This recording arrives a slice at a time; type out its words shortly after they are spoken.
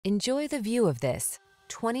Enjoy the view of this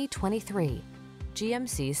 2023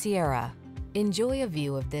 GMC Sierra. Enjoy a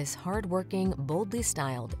view of this hard-working, boldly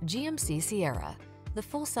styled GMC Sierra, the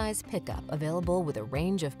full-size pickup available with a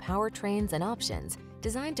range of powertrains and options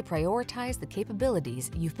designed to prioritize the capabilities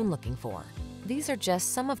you've been looking for. These are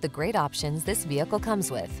just some of the great options this vehicle comes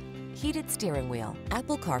with: heated steering wheel,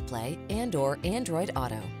 Apple CarPlay and/or Android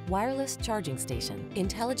Auto, wireless charging station,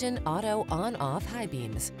 intelligent auto on-off high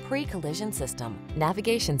beams, pre-collision system,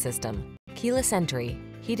 navigation system, keyless entry,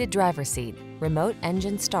 heated driver's seat, remote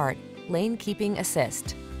engine start, lane keeping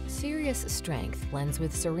assist. Serious strength blends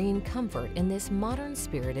with serene comfort in this modern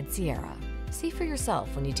spirited Sierra. See for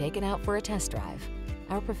yourself when you take it out for a test drive.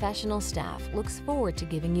 Our professional staff looks forward to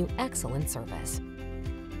giving you excellent service.